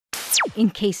in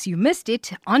case you missed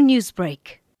it on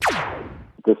Newsbreak.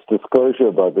 This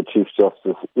disclosure by the Chief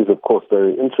Justice is, of course,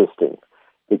 very interesting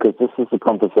because this is a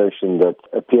conversation that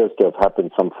appears to have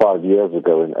happened some 5 years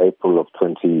ago in April of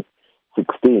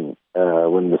 2016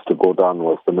 when Mr. Gordhan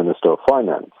was the Minister of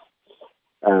Finance.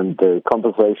 And the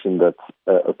conversation that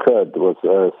occurred was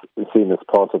seen as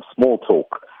part of small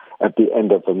talk at the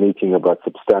end of a meeting about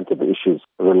substantive issues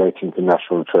relating to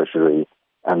National Treasury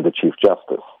and the Chief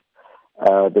Justice.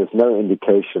 There's no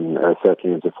indication,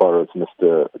 certainly insofar as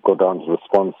Mr. Gordhan's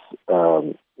response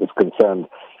is concerned,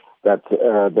 that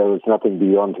there was nothing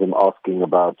beyond him asking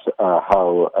about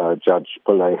how Judge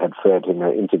Pillay had fared in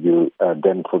her interview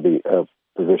then for the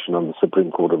position on the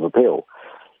Supreme Court of Appeal.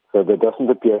 So there doesn't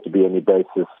appear to be any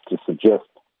basis to suggest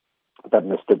that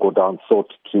Mr. Gordhan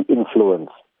sought to influence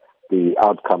the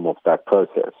outcome of that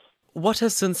process. What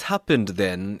has since happened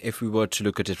then, if we were to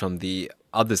look at it from the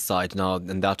other side now,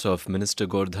 and that of Minister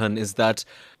Gordhan, is that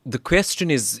the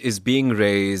question is being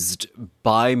raised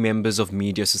by members of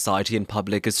media, society and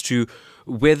public as to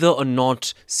whether or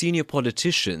not senior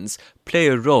politicians play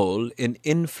a role in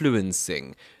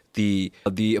influencing the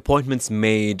appointments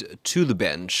made to the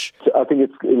bench. I think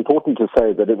it's important to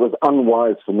say that it was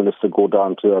unwise for Minister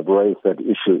Gordhan to have raised that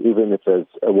issue, even if it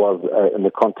was in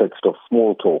the context of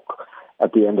small talk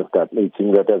at the end of that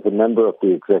meeting, that as a member of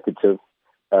the executive,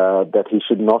 that he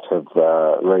should not have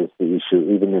raised the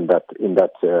issue, even in that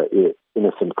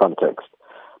innocent context.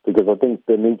 Because I think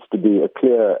there needs to be a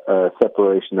clear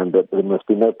separation, and that there must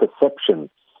be no perception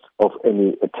of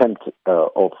any attempt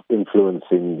of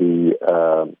influencing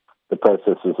the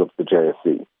processes of the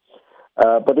JSC.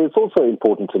 But it's also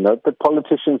important to note that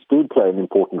politicians do play an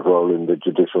important role in the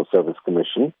Judicial Service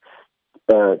Commission.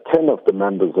 10 of the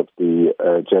members of the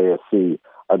JSC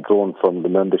are drawn from the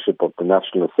membership of the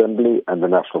National Assembly and the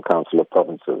National Council of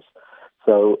Provinces.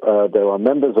 So there are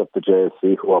members of the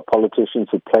JSC who are politicians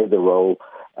who play the role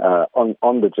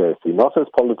on the JSC, not as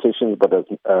politicians, but as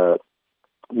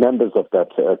members of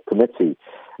that committee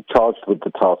charged with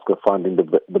the task of finding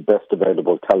the best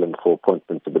available talent for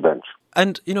appointment to the bench.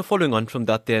 And, following on from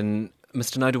that then,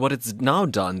 Mr. Naidoo, what it's now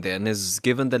done then is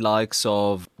given the likes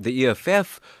of the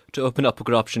EFF to open up a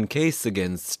corruption case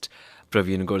against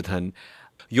Pravin Gordhan.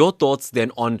 Your thoughts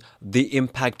then on the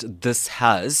impact this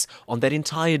has on that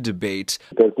entire debate?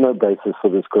 There's no basis for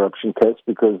this corruption case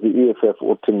because the EFF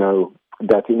ought to know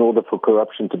that in order for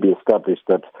corruption to be established,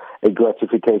 that a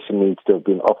gratification needs to have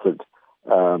been offered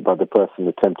by the person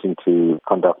attempting to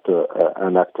conduct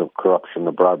an act of corruption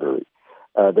or bribery.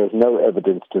 There's no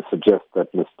evidence to suggest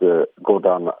that Mr.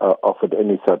 Gordhan offered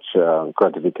any such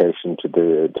gratification to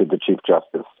the Chief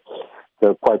Justice.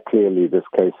 So quite clearly this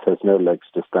case has no legs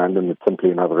to stand, and it's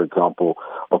simply another example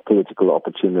of political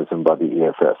opportunism by the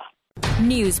EFF.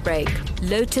 Newsbreak,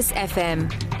 Lotus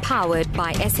FM, powered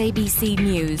by SABC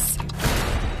News.